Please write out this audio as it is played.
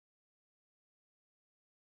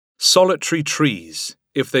Solitary trees,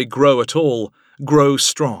 if they grow at all, grow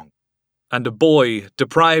strong, and a boy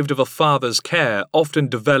deprived of a father's care often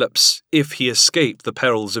develops, if he escape the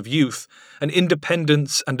perils of youth, an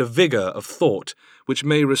independence and a vigour of thought which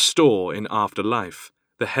may restore in after life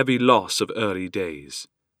the heavy loss of early days.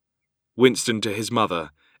 Winston to his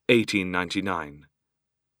mother, 1899.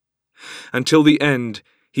 Until the end,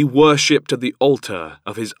 he worshipped at the altar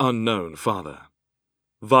of his unknown father.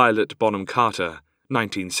 Violet Bonham Carter,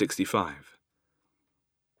 1965.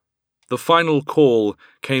 The final call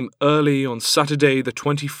came early on Saturday the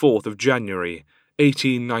 24th of January,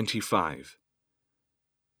 1895.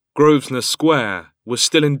 Grosvenor Square was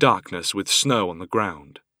still in darkness with snow on the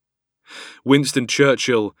ground. Winston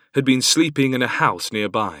Churchill had been sleeping in a house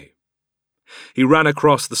nearby. He ran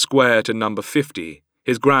across the square to number 50,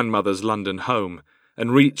 his grandmother's London home,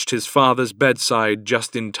 and reached his father's bedside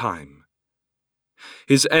just in time.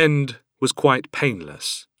 His end was quite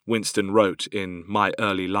painless, Winston wrote in My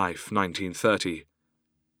Early Life, 1930.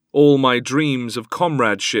 All my dreams of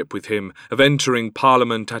comradeship with him, of entering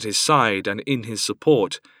Parliament at his side and in his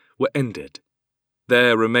support, were ended.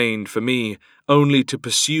 There remained for me only to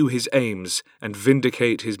pursue his aims and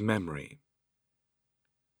vindicate his memory.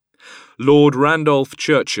 Lord Randolph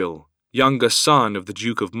Churchill, younger son of the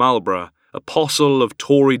Duke of Marlborough, apostle of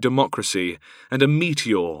Tory democracy and a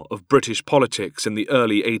meteor of British politics in the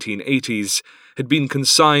early 1880s, had been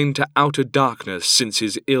consigned to outer darkness since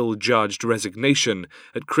his ill-judged resignation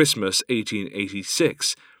at Christmas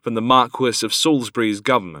 1886 from the Marquis of Salisbury's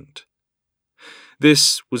government.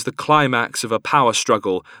 This was the climax of a power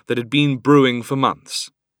struggle that had been brewing for months,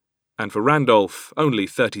 and for Randolph, only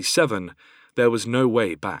 37, there was no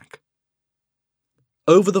way back.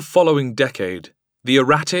 Over the following decade, the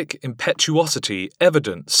erratic impetuosity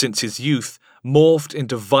evident since his youth morphed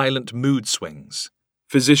into violent mood swings.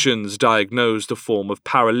 Physicians diagnosed a form of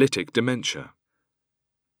paralytic dementia.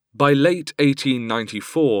 By late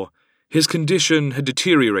 1894, his condition had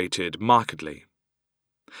deteriorated markedly.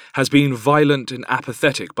 Has been violent and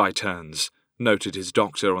apathetic by turns, noted his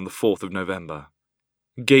doctor on the 4th of November.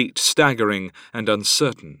 Gait staggering and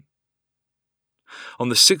uncertain. On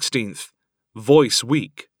the 16th, voice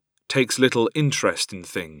weak, takes little interest in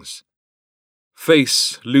things.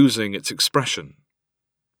 Face losing its expression.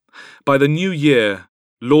 By the new year,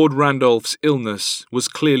 Lord Randolph's illness was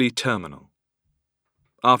clearly terminal.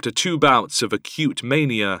 After 2 bouts of acute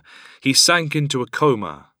mania, he sank into a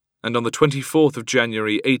coma, and on the 24th of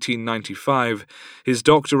January 1895, his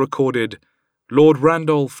doctor recorded, "Lord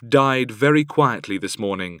Randolph died very quietly this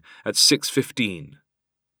morning at 6:15.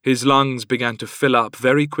 His lungs began to fill up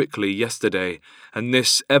very quickly yesterday, and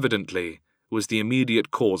this, evidently, was the immediate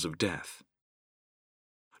cause of death."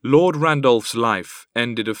 Lord Randolph's life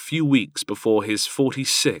ended a few weeks before his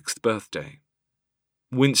 46th birthday.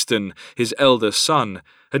 Winston, his elder son,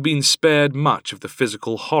 had been spared much of the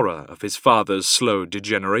physical horror of his father's slow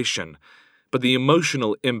degeneration, but the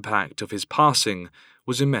emotional impact of his passing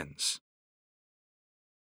was immense.